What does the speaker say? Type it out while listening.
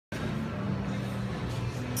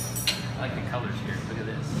I like the colors here. Look at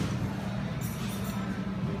this.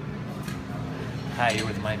 Hi, you're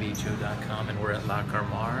with MyVHO.com, and we're at La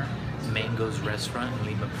Carmar, Mango's restaurant in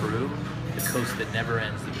Lima, Peru. The coast that never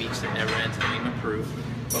ends, the beach that never ends in Lima, Peru.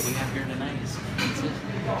 What we have here tonight is pizza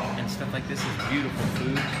and stuff like this. Is beautiful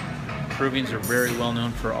food. Peruvians are very well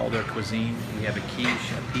known for all their cuisine. We have a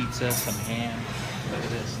quiche, a pizza, some ham. Look at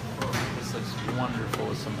this. This looks wonderful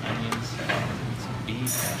with some onions, some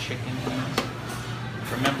beef, chicken.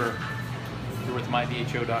 Remember, you're with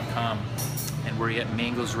MyVHO.com, and we're at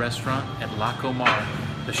Mango's restaurant at La Carmar,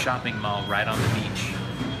 the shopping mall right on the beach.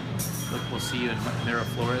 Look, we'll see you in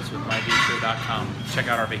Miraflores with MyVHO.com. Check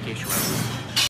out our vacation rentals.